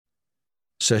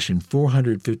Session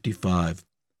 455,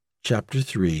 Chapter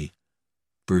 3,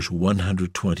 verse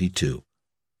 122,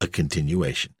 a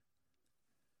continuation.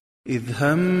 إذ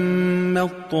هم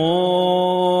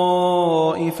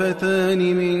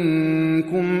الطائفتان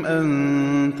منكم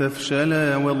أن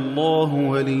تفشلا والله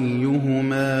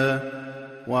وليهما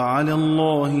وعلى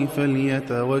الله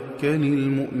فليتوكل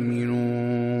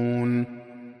المؤمنون.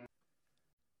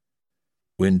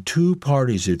 When two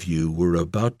parties of you were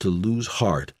about to lose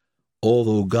heart,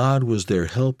 although God was their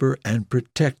helper and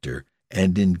protector,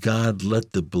 and in God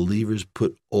let the believers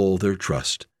put all their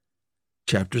trust.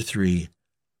 Chapter 3,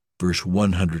 verse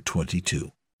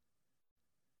 122.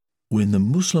 When the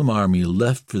Muslim army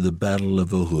left for the Battle of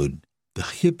Uhud, the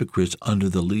hypocrites under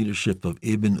the leadership of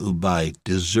Ibn Ubay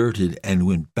deserted and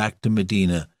went back to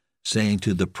Medina, saying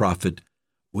to the Prophet,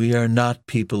 "We are not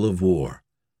people of war."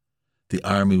 The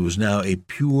army was now a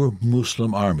pure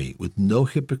Muslim army with no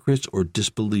hypocrites or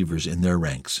disbelievers in their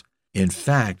ranks. In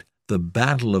fact, the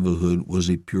Battle of Uhud was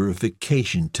a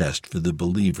purification test for the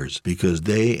believers because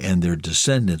they and their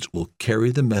descendants will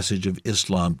carry the message of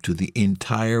Islam to the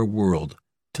entire world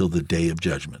till the Day of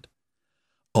Judgment.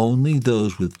 Only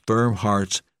those with firm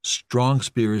hearts, strong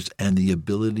spirits, and the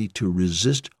ability to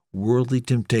resist worldly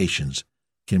temptations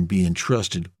can be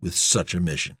entrusted with such a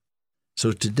mission.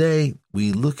 So today,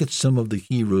 we look at some of the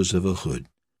heroes of Uhud.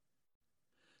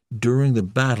 During the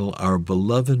battle, our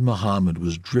beloved Muhammad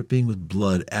was dripping with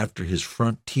blood after his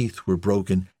front teeth were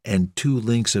broken and 2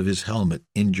 links of his helmet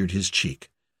injured his cheek.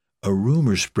 A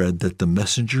rumor spread that the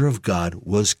messenger of God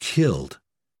was killed.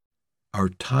 Our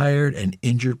tired and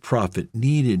injured prophet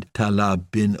needed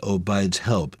Talab bin Ubayd's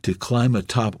help to climb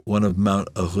atop one of Mount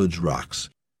Uhud's rocks.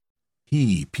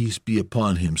 He, peace be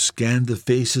upon him, scanned the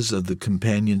faces of the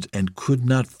companions and could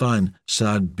not find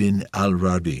Sa'd bin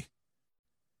al-Rabi.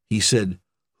 He said,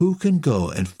 "Who can go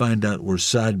and find out where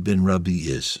Sa'd bin Rabi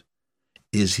is?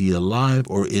 Is he alive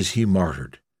or is he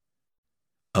martyred?"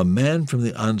 A man from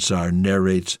the Ansar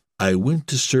narrates, "I went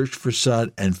to search for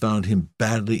Sa'd and found him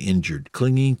badly injured,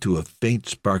 clinging to a faint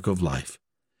spark of life.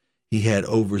 He had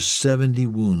over 70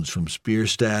 wounds from spear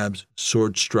stabs,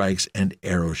 sword strikes, and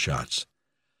arrow shots.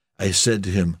 I said to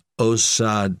him, 'O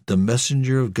Sa'd, the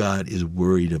messenger of God is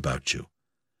worried about you.'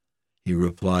 He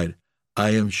replied,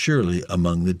 'I am surely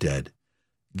among the dead.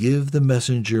 Give the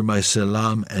messenger my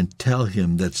salam and tell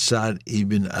him that Sa'd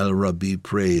ibn al-Rabi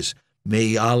prays,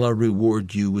 may Allah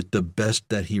reward you with the best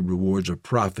that he rewards a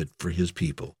prophet for his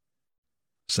people.'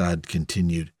 Sa'd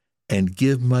continued, 'And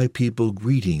give my people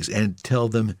greetings and tell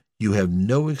them you have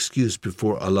no excuse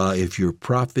before Allah if your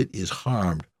prophet is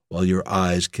harmed while your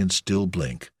eyes can still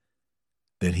blink.'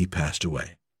 Then he passed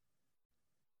away."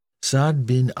 Sa'd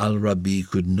bin al-Rabi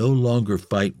could no longer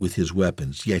fight with his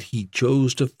weapons, yet he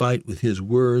chose to fight with his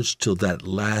words till that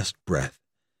last breath.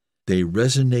 They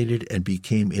resonated and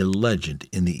became a legend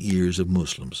in the ears of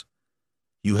Muslims.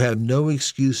 "You have no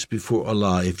excuse before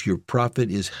Allah if your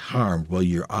prophet is harmed while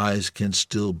your eyes can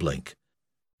still blink."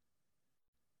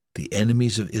 The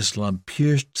enemies of Islam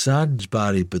pierced Sa'd's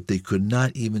body, but they could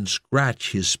not even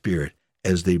scratch his spirit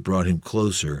as they brought him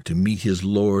closer to meet his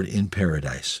Lord in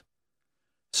paradise.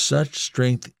 Such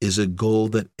strength is a goal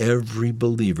that every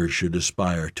believer should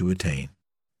aspire to attain.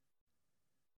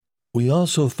 We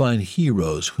also find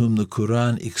heroes whom the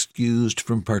Quran excused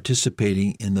from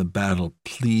participating in the battle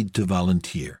plead to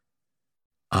volunteer.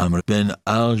 Amr bin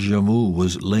al-Jamu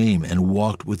was lame and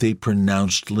walked with a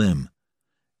pronounced limb.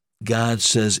 God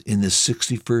says in the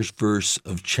 61st verse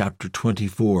of chapter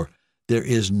 24, "There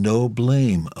is no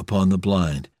blame upon the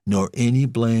blind, nor any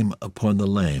blame upon the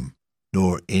lame,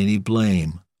 nor any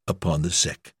blame upon the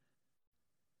sick."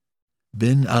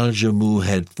 Bin al-Jamu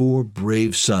had 4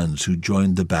 brave sons who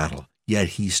joined the battle, yet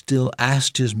he still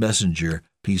asked his messenger,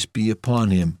 peace be upon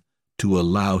him, to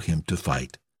allow him to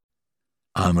fight.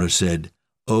 Amr said,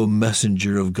 "O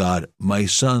messenger of God, my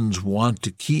sons want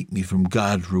to keep me from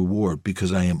God's reward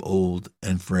because I am old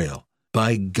and frail.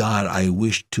 By God, I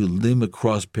wish to limb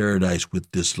across paradise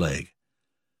with this leg."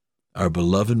 Our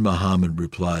beloved Muhammad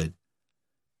replied,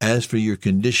 "As for your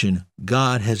condition,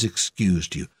 God has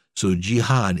excused you, so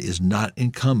jihad is not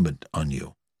incumbent on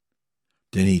you."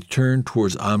 Then he turned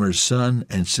towards Amr's son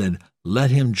and said,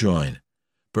 "Let him join.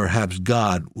 Perhaps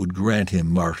God would grant him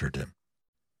martyrdom."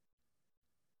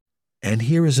 And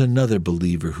here is another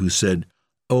believer who said,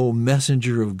 "O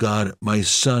messenger of God, my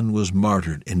son was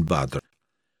martyred in Badr.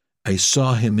 I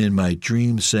saw him in my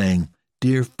dream saying,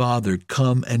 'Dear father,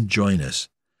 come and join us.'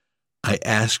 I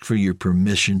asked for your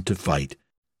permission to fight."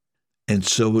 And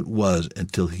so it was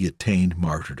until he attained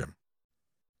martyrdom.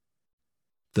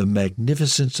 The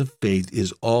magnificence of faith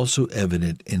is also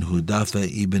evident in Hudhafa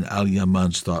ibn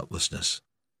al-Yaman's thoughtlessness.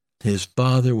 His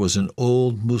father was an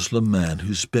old Muslim man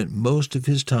who spent most of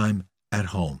his time at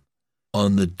home.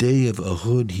 On the day of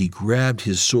Uhud, he grabbed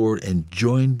his sword and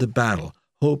joined the battle,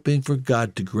 hoping for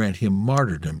God to grant him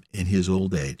martyrdom in his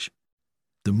old age.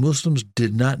 The Muslims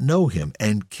did not know him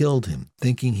and killed him,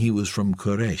 thinking he was from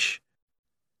Quraysh.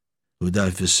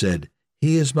 Hudayfa said,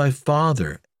 "He is my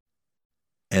father."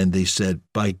 And they said,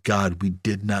 "By God, we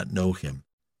did not know him."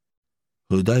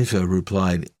 Hudayfa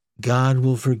replied, "God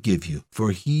will forgive you,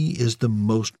 for he is the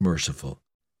most merciful."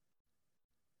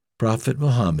 Prophet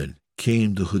Muhammad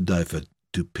came to Hudayfa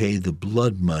to pay the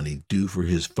blood money due for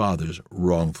his father's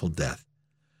wrongful death.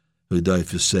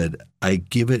 Hudayfa said, "I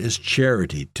give it as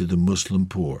charity to the Muslim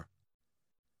poor."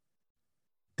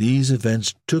 These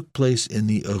events took place in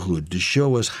the Uhud to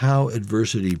show us how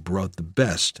adversity brought the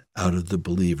best out of the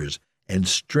believers and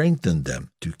strengthened them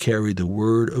to carry the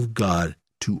word of God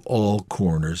to all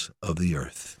corners of the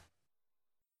earth.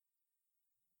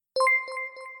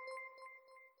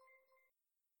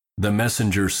 The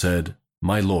messenger said,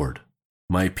 "My Lord,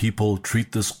 my people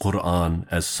treat this Quran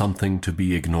as something to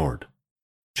be ignored."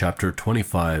 Chapter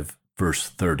 25, verse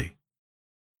 30.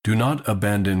 Do not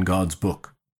abandon God's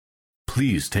book.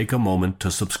 Please take a moment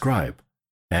to subscribe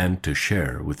and to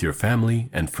share with your family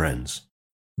and friends.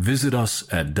 Visit us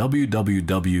at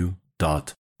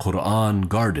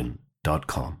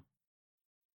www.qurangarden.com.